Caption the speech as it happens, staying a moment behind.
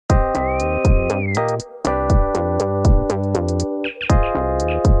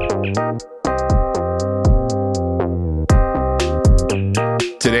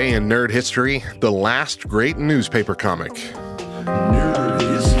Today in Nerd History, the last great newspaper comic. Nerd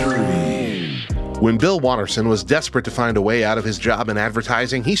History. When Bill Watterson was desperate to find a way out of his job in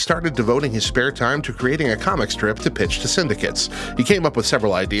advertising, he started devoting his spare time to creating a comic strip to pitch to syndicates. He came up with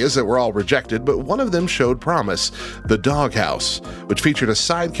several ideas that were all rejected, but one of them showed promise: The Doghouse, which featured a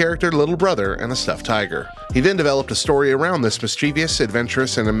side character, little brother, and a stuffed tiger. He then developed a story around this mischievous,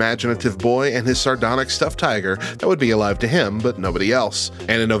 adventurous, and imaginative boy and his sardonic stuffed tiger that would be alive to him, but nobody else.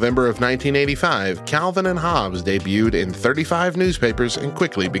 And in November of 1985, Calvin and Hobbes debuted in 35 newspapers and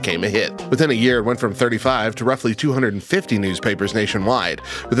quickly became a hit. Within a year, it went from 35 to roughly 250 newspapers nationwide.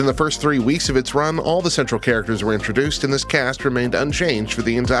 Within the first 3 weeks of its run, all the central characters were introduced, and this cast remained unchanged for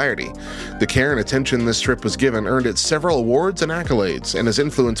the entirety. The care and attention this strip was given earned it several awards and accolades, and has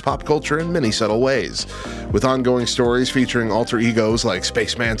influenced pop culture in many subtle ways. With ongoing stories featuring alter egos like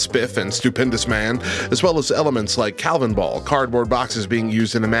Spaceman Spiff and Stupendous Man, as well as elements like Calvin Ball, cardboard boxes being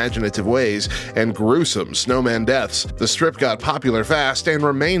used in imaginative ways, and gruesome snowman deaths, the strip got popular fast and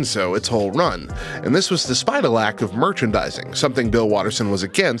remained so its whole run. And this was despite a lack of merchandising, something Bill Watterson was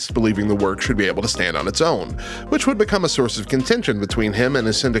against, believing the work should be able to stand on its own, which would become a source of contention between him and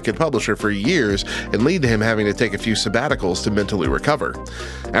his syndicate publisher for years and lead to him having to take a few sabbaticals to mentally recover.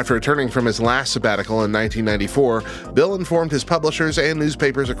 After returning from his last sabbatical in 1994, Bill informed his publishers and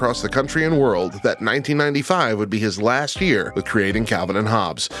newspapers across the country and world that 1995 would be his last year with creating Calvin and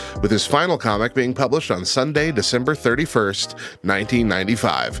Hobbes, with his final comic being published on Sunday, December 31st,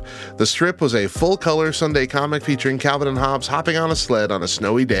 1995. The strip was a full-color Sunday comic featuring Calvin and Hobbes hopping on a sled on a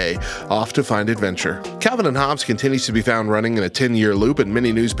snowy day, off to find adventure. Calvin and Hobbes continues to be found running in a 10-year loop in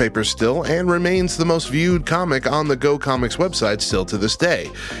many newspapers still, and remains the most viewed comic on the Go Comics website still to this day.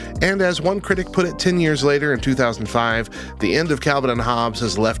 And as one critic put it 10 years later in 2005, the end of Calvin and Hobbes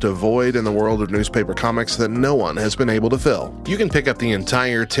has left a void in the world of newspaper comics that no one has been able to fill. You can pick up the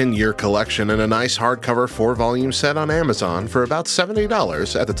entire 10-year collection in a nice hardcover 4-volume set on Amazon for about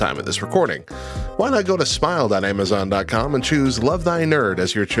 $70 at the time of this recording. Why not go to smile.amazon.com and choose Love Thy Nerd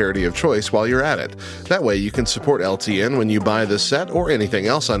as your charity of choice while you're at it? That way you can support LTN when you buy this set or anything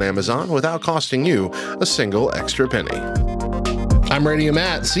else on Amazon without costing you a single extra penny. I'm Radio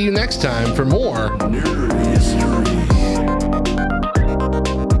Matt. See you next time for more Nerd History.